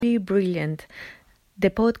Be Brilliant, the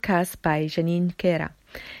podcast by Janine Kera.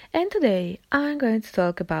 And today I'm going to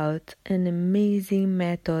talk about an amazing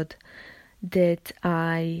method that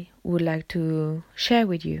I would like to share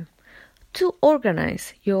with you to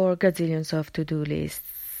organize your gazillions of to-do lists.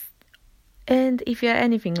 And if you're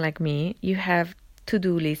anything like me, you have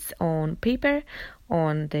to-do lists on paper,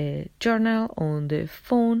 on the journal, on the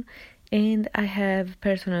phone, and I have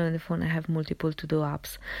personally on the phone, I have multiple to-do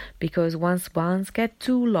apps because once get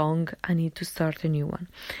too long, I need to start a new one.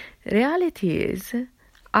 Reality is,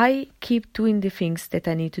 I keep doing the things that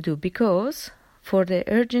I need to do because for the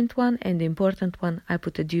urgent one and the important one, I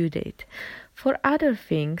put a due date. For other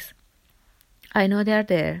things, I know they are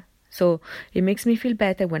there. So it makes me feel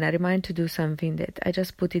better when I remind to do something that I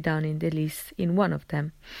just put it down in the list in one of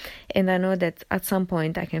them. And I know that at some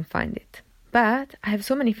point I can find it. But I have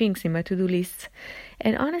so many things in my to-do lists,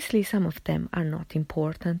 and honestly, some of them are not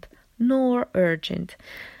important nor urgent.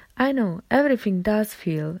 I know everything does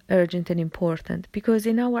feel urgent and important because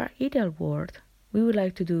in our ideal world, we would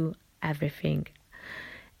like to do everything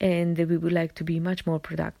and we would like to be much more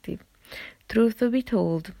productive. Truth to be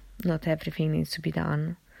told, not everything needs to be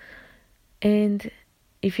done. And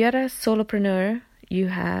if you're a solopreneur, you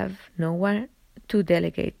have no one to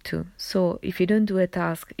delegate to. So if you don't do a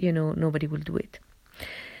task, nobody will do it.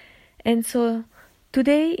 And so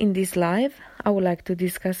today in this live, I would like to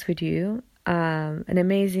discuss with you an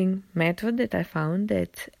amazing method that I found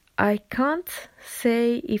that I can't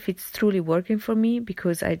say if it's truly working for me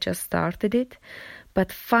because I just started it,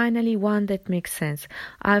 but finally one that makes sense.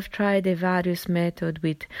 I've tried a various method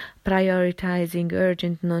with prioritizing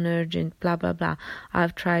urgent, non-urgent, blah, blah, blah.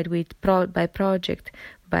 I've tried with by project,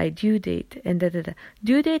 by due date, and da.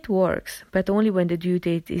 Due date works, but only when the due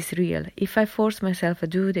date is real. If I force myself a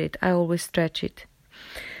due date, I always stretch it.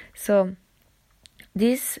 So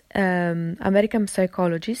this American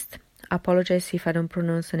psychologist, apologize if I don't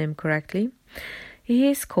pronounce the name correctly, he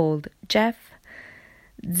is called Jeff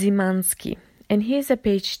Zimansky. And he is a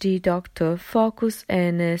PhD doctor focused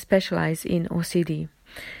and specialized in OCD.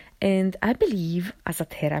 And I believe as a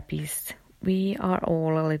therapist, we are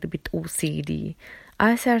all a little bit OCD.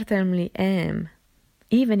 I certainly am,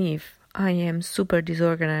 even if I am super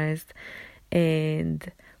disorganized and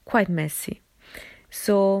quite messy.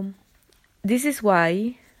 So this is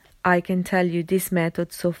why I can tell you this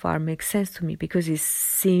method so far makes sense to me because it's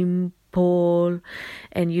simple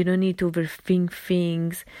and you don't need to overthink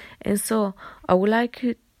things. And so I would like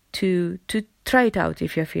you to try it out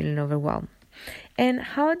if you're feeling overwhelmed. And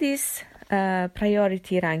how this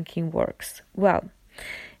priority ranking works? Well,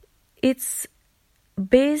 it's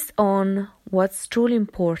based on what's truly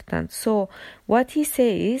important. So what he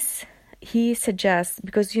says, he suggests,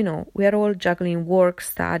 because we are all juggling work,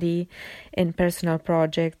 study, and personal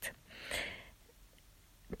projects,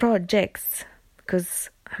 because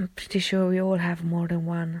I'm pretty sure we all have more than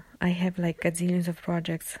one. I have like gazillions of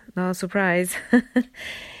projects. No surprise.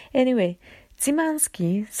 Anyway,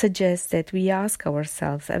 Zimansky suggests that we ask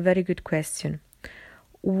ourselves a very good question.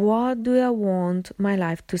 What do I want my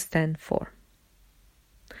life to stand for?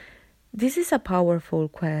 This is a powerful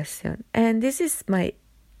question, and this is my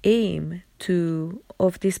aim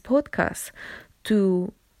of this podcast,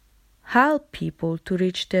 to help people to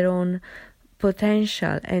reach their own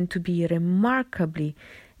potential and to be remarkably,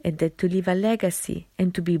 and that to leave a legacy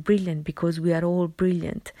and to be brilliant, because we are all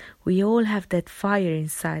brilliant. We all have that fire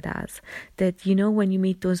inside us, that when you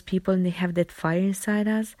meet those people and they have that fire inside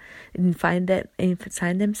us and find that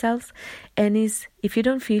inside themselves, and if you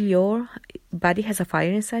don't feel your body has a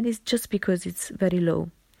fire inside, it's just because it's very low.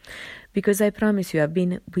 Because I promise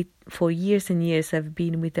you, for years and years, I've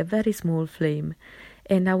been with a very small flame,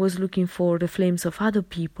 and I was looking for the flames of other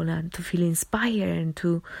people and to feel inspired and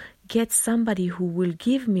to get somebody who will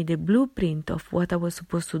give me the blueprint of what I was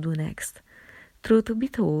supposed to do next. Truth to be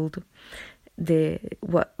told,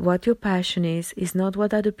 what your passion is not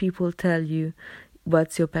what other people tell you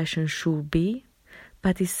what your passion should be,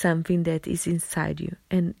 but it's something that is inside you,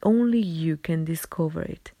 and only you can discover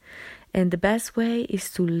it. And the best way is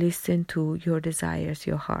to listen to your desires,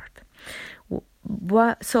 your heart.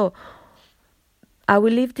 So I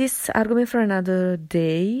will leave this argument for another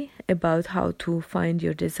day about how to find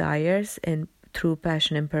your desires and through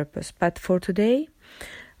passion and purpose. But for today,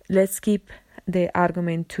 let's keep the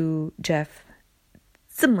argument to Jeff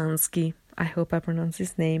Zimansky. I hope I pronounced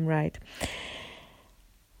his name right.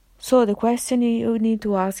 So the question you need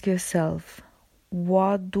to ask yourself,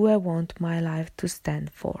 what do I want my life to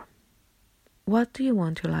stand for? What do you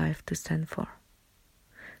want your life to stand for?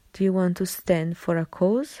 Do you want to stand for a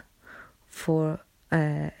cause, for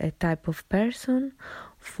a type of person,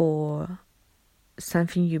 for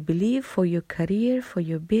something you believe, for your career, for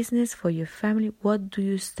your business, for your family? What do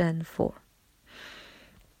you stand for?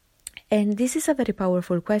 And this is a very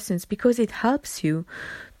powerful question because it helps you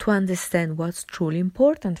to understand what's truly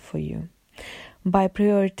important for you. By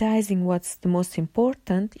prioritizing what's the most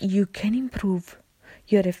important, you can improve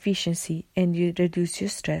your efficiency and you reduce your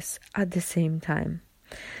stress at the same time.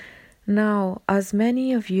 Now, as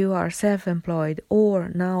many of you are self-employed or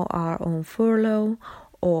now are on furlough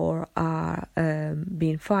or are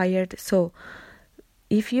being fired, so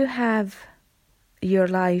if you have your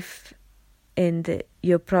life and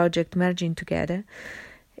your project merging together,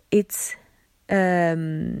 it's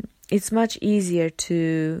much easier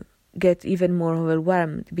to get even more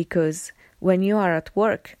overwhelmed, because when you are at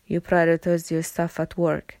work, you prioritize your stuff at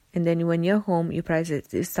work, and then when you're home, you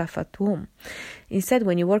prioritize your stuff at home. Instead,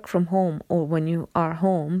 when you work from home or when you are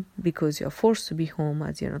home because you're forced to be home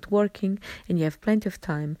as you're not working and you have plenty of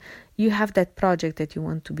time, you have that project that you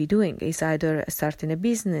want to be doing. It's either starting a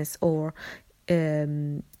business or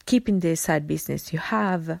keeping the side business you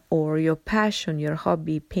have, or your passion, your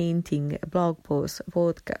hobby, painting, a blog post, a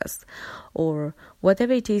podcast, or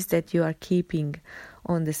whatever it is that you are keeping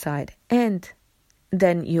on the side. And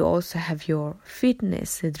then you also have your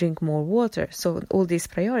fitness, drink more water. So all these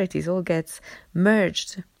priorities all gets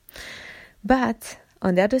merged. But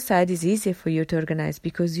on the other side, it's easier for you to organize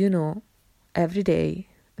because you know every day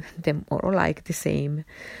they're more or like the same.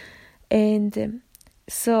 And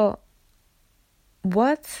so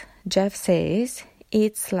what Jeff says,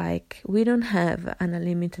 it's like we don't have an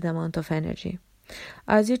unlimited amount of energy.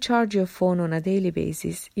 As you charge your phone on a daily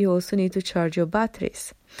basis, you also need to charge your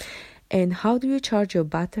batteries. And how do you charge your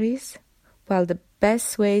batteries? Well, the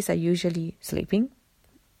best ways are usually sleeping.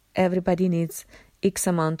 Everybody needs X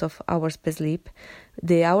amount of hours per sleep.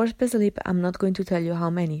 The hours per sleep, I'm not going to tell you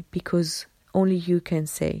how many because only you can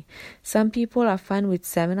say. Some people are fine with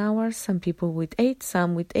 7 hours, some people with 8,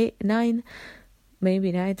 some with 9.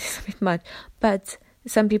 Maybe 9 is a bit much, but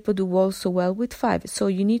some people do also well with 5. So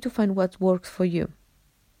you need to find what works for you.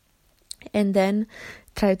 And then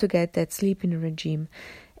try to get that sleeping regime.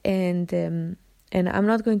 And I'm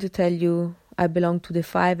not going to tell you I belong to the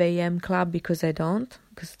 5 a.m. club because I don't.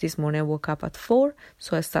 Because this morning I woke up at 4,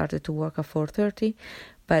 so I started to work at 4:30.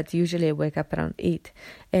 But usually I wake up around 8.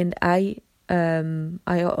 And I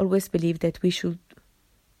always believe that we should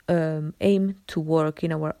aim to work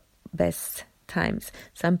in our best times.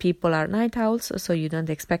 Some people are night owls, so you don't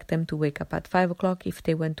expect them to wake up at 5 o'clock if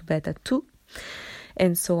they went to bed at 2,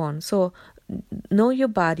 and so on. So know your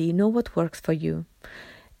body, know what works for you.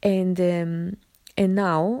 And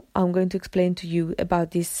now I'm going to explain to you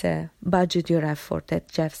about this budget your effort that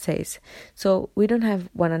Jeff says. So we don't have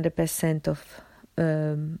 100% of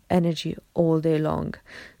energy all day long.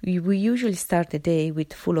 We usually start the day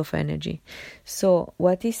with full of energy. So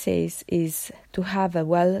what he says is to have a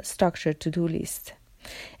well-structured to-do list.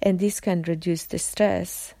 And this can reduce the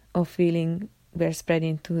stress of feeling we're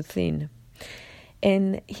spreading too thin.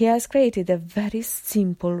 And he has created a very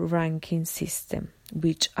simple ranking system,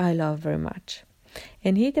 which I love very much.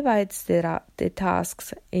 And he divides the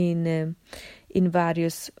tasks in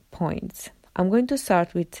various points. I'm going to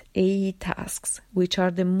start with A tasks, which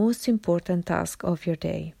are the most important tasks of your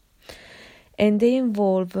day. And they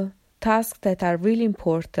involve tasks that are really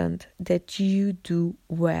important, that you do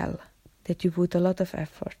well, that you put a lot of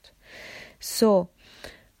effort. So,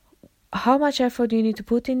 how much effort do you need to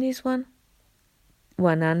put in this one?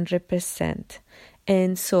 100%.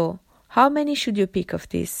 And so, how many should you pick of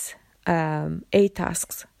these A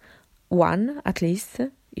tasks? 1 at least.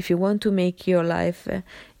 If you want to make your life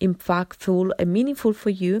impactful and meaningful for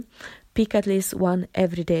you, pick at least 1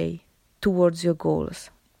 every day towards your goals.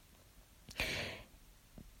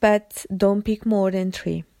 But don't pick more than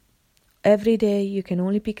 3. Every day you can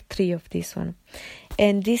only pick 3 of this one.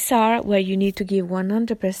 And these are where you need to give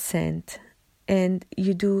 100% and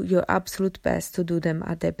you do your absolute best to do them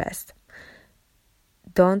at their best.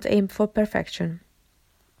 Don't aim for perfection.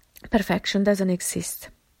 Perfection doesn't exist.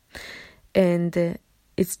 And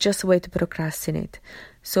it's just a way to procrastinate.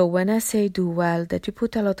 So when I say do well, that you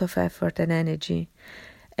put a lot of effort and energy,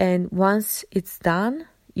 and once it's done,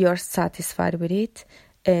 you're satisfied with it,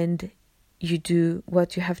 and you do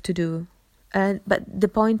what you have to do. But the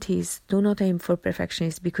point is, do not aim for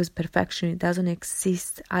perfection, because perfection doesn't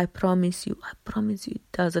exist. I promise you, it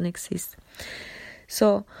doesn't exist.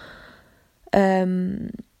 So,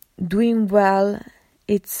 doing well,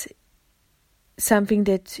 it's something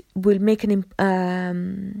that will make an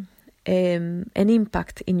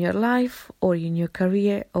impact in your life or in your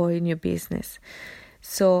career or in your business.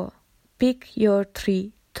 So pick your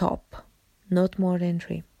 3 top, not more than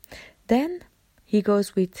 3. Then he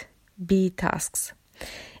goes with B tasks.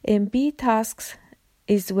 And B tasks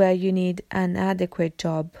is where you need an adequate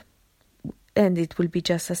job and it will be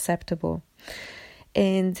just acceptable.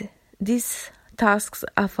 And these tasks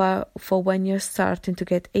are for when you're starting to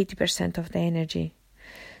get 80% of the energy.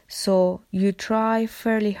 So you try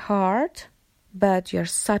fairly hard, but you're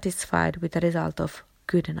satisfied with the result of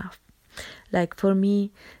good enough. Like for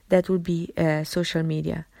me, that would be social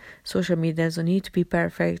media. Social media doesn't need to be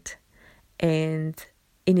perfect, and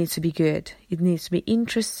it needs to be good. It needs to be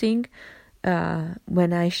interesting.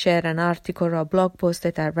 When I share an article or a blog post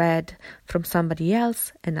that I read from somebody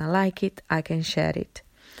else and I like it, I can share it.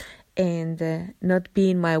 And not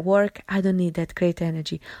being my work, I don't need that great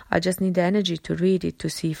energy. I just need the energy to read it, to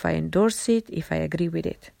see if I endorse it, if I agree with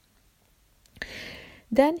it.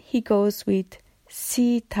 Then he goes with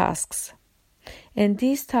C tasks. And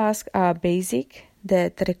these tasks are basic,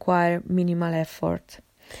 that require minimal effort.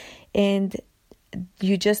 And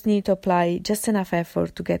you just need to apply just enough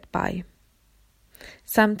effort to get by.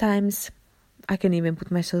 Sometimes I can even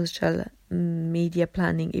put my social media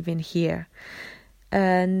planning even here.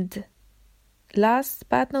 And last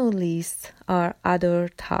but not least are other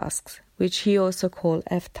tasks, which he also calls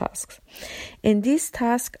F tasks. And these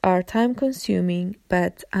tasks are time-consuming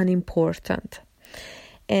but unimportant.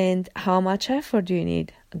 And how much effort do you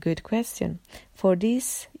need? A good question. For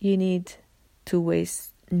this, you need to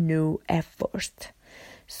waste no effort.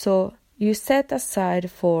 So you set aside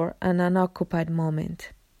for an unoccupied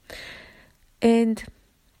moment. And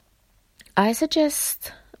I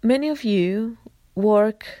suggest many of you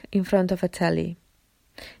work in front of a telly.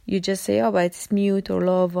 You just say, oh, but it's mute or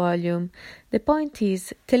low volume. The point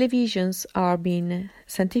is, televisions are being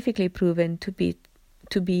scientifically proven to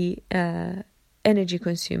be energy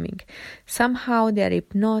consuming. Somehow they are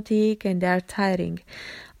hypnotic and they are tiring.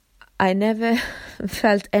 I never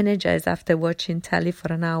felt energized after watching telly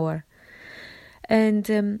for an hour. And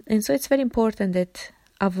so it's very important that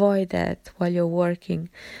avoid that while you're working.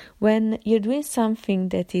 When you're doing something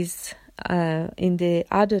that is in the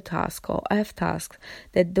other task or F tasks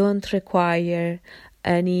that don't require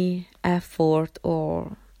any effort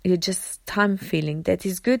or you're just time filling, that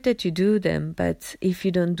is good that you do them, but if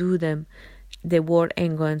you don't do them, the world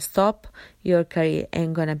ain't going to stop, your career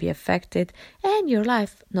ain't going to be affected, and your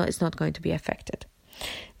life is not going to be affected.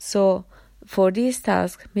 So for these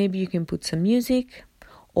tasks, maybe you can put some music,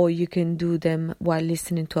 or you can do them while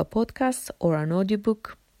listening to a podcast or an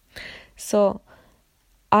audiobook. So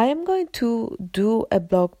I am going to do a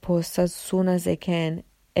blog post as soon as I can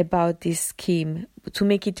about this scheme to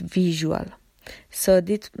make it visual. So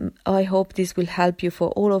I hope this will help you for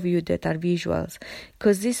all of you that are visuals,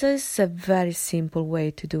 because this is a very simple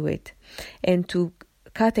way to do it and to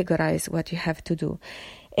categorize what you have to do.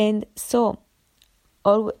 And so,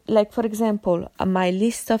 like for example, my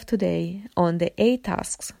list of today on the A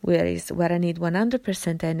tasks, where I need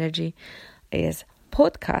 100% energy, is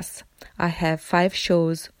podcasts. I have 5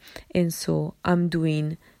 shows, and so I'm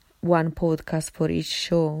doing 1 podcast for each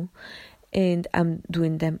show, and I'm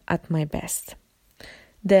doing them at my best.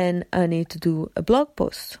 Then I need to do a blog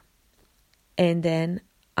post, and then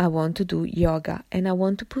I want to do yoga, and I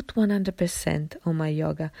want to put 100% on my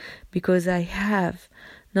yoga, because I have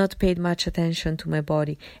not paid much attention to my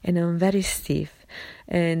body, and I'm very stiff,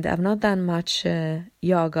 and I've not done much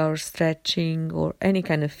yoga or stretching or any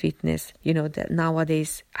kind of fitness. You know that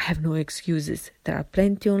nowadays I have no excuses. There are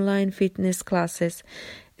plenty online fitness classes,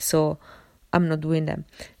 so I'm not doing them.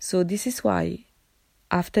 So this is why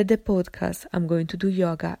after the podcast I'm going to do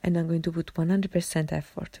yoga, and I'm going to put 100%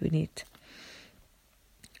 effort in it.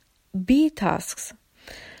 B tasks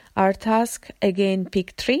are tasks, again,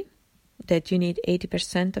 pick 3 that you need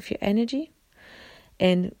 80% of your energy.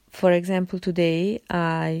 And for example, today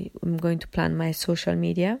I am going to plan my social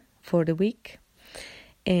media for the week,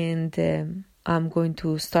 and I'm going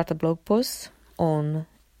to start a blog post on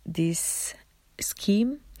this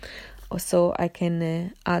scheme, so I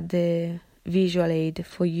can add the visual aid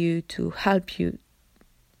for you to help you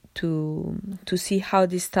to see how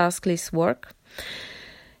this task list work.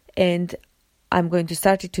 And I'm going to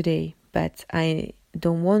start it today, but I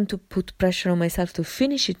don't want to put pressure on myself to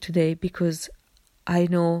finish it today, because I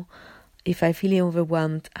know if I feel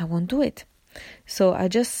overwhelmed, I won't do it. So I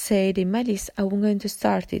just said in my list, I'm going to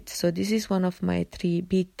start it. So this is one of my 3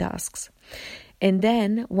 big tasks. And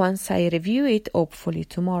then once I review it, hopefully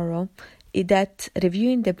tomorrow, that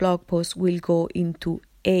reviewing the blog post will go into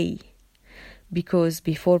A, because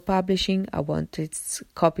before publishing, I want its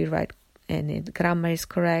copyright and its grammar is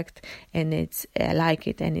correct, and I like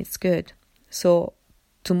it and it's good. So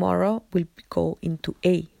tomorrow will go into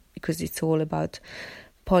A, because it's all about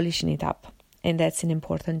polishing it up. and that's an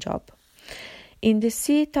important job. In the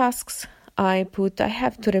C tasks, I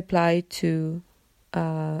have to reply to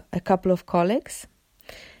a couple of colleagues.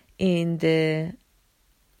 Even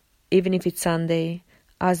if it's Sunday,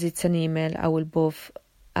 as it's an email, I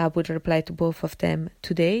would reply to both of them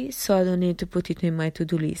today, so I don't need to put it in my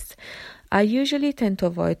to-do list. I usually tend to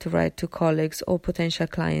avoid to write to colleagues or potential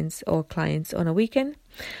clients on a weekend.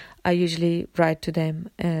 I usually write to them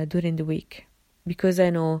during the week, because I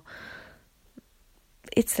know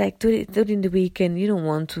it's like during the weekend you don't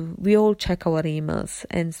want to. We all check our emails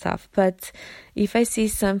and stuff, but if I see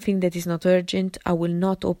something that is not urgent, I will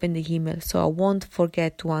not open the email, so I won't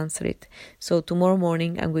forget to answer it. So tomorrow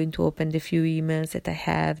morning I'm going to open the few emails that I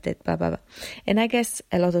have, that blah blah blah. And I guess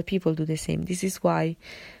a lot of people do the same. This is why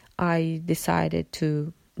I decided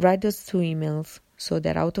to write those 2 emails, so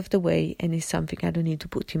they're out of the way and it's something I don't need to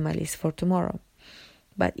put in my list for tomorrow.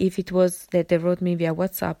 But if it was that they wrote me via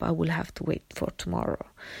WhatsApp, I will have to wait for tomorrow,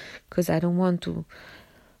 because I don't want to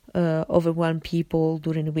overwhelm people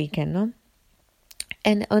during the weekend, no?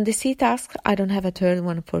 And on the C task, I don't have a third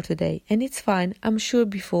one for today, and it's fine. I'm sure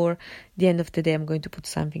before the end of the day I'm going to put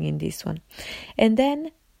something in this one. And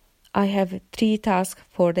then I have 3 tasks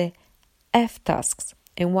for the F tasks,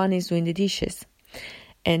 and one is doing the dishes,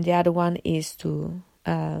 and the other one is to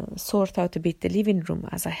sort out a bit the living room,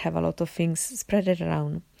 as I have a lot of things spread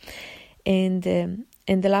around. And the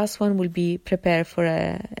last one will be prepare for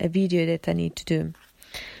a video that I need to do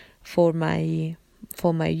for my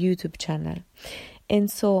YouTube channel. And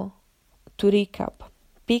so, to recap,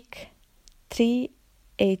 pick 3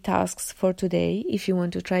 A tasks for today if you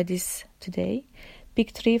want to try this today. Pick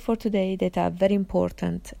 3 for today that are very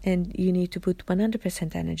important and you need to put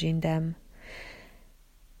 100% energy in them.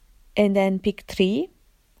 And then pick 3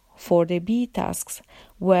 for the B tasks,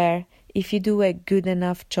 where if you do a good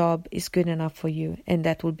enough job, it's good enough for you, and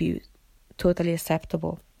that will be totally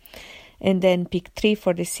acceptable. And then pick 3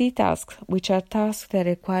 for the C tasks, which are tasks that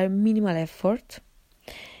require minimal effort.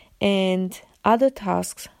 And other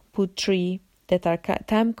tasks, put 3 that are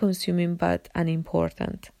time-consuming but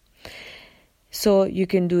unimportant. So you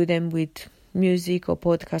can do them with music or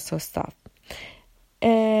podcasts or stuff.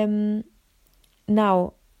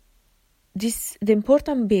 Now, the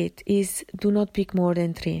important bit is do not pick more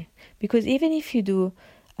than 3, because even if you do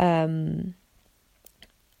 3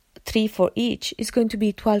 for each, it's going to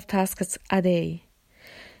be 12 tasks a day.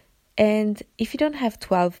 And if you don't have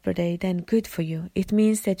 12 per day, then good for you. It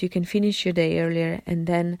means that you can finish your day earlier and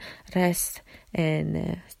then rest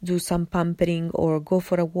and do some pampering or go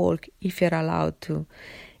for a walk if you're allowed to,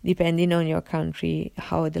 depending on your country,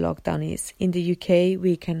 how the lockdown is. In the UK,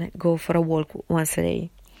 we can go for a walk once a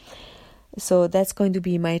day. So that's going to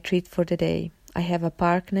be my treat for the day. I have a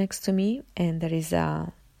park next to me, and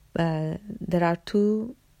there are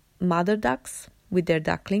 2 mother ducks with their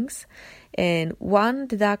ducklings, and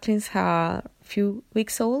the ducklings are a few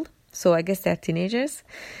weeks old, so I guess they're teenagers,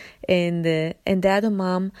 and the other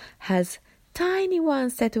mom has tiny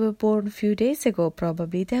ones that were born a few days ago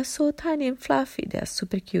probably. They're so tiny and fluffy, they're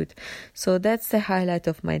super cute. So that's the highlight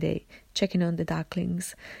of my day, checking on the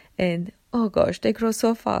ducklings, and oh gosh, they grow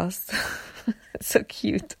so fast. So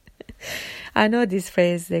cute. I know this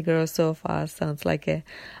phrase, they grow so fast, sounds like a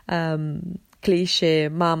cliche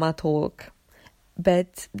mama talk,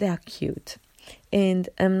 but they are cute. And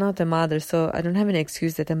I'm not a mother, so I don't have an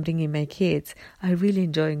excuse that I'm bringing my kids. I really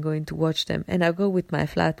enjoy going to watch them, and I go with my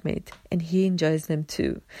flatmate, and he enjoys them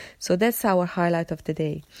too. So that's our highlight of the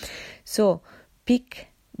day. So pick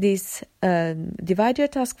this, divide your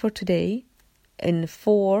task for today in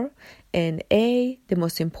 4, and A, the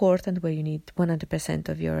most important, where you need 100%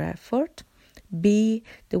 of your effort. B,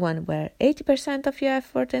 the one where 80% of your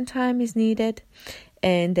effort and time is needed.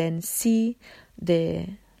 And then C, the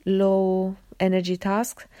low energy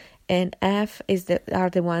tasks. And F are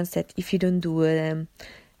the ones that if you don't do them,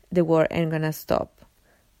 the war ain't gonna stop.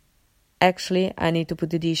 Actually, I need to put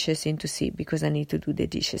the dishes into C, because I need to do the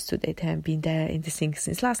dishes today. They haven't been there in the sink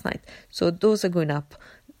since last night. So those are going up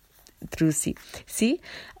through C. See,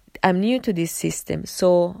 I'm new to this system,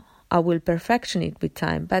 so I will perfection it with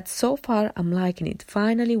time. But so far, I'm liking it.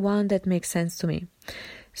 Finally, one that makes sense to me.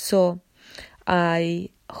 So I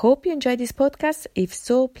hope you enjoyed this podcast. If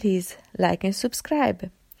so, please like and subscribe.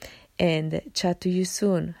 And chat to you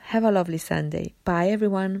soon. Have a lovely Sunday. Bye,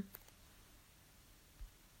 everyone.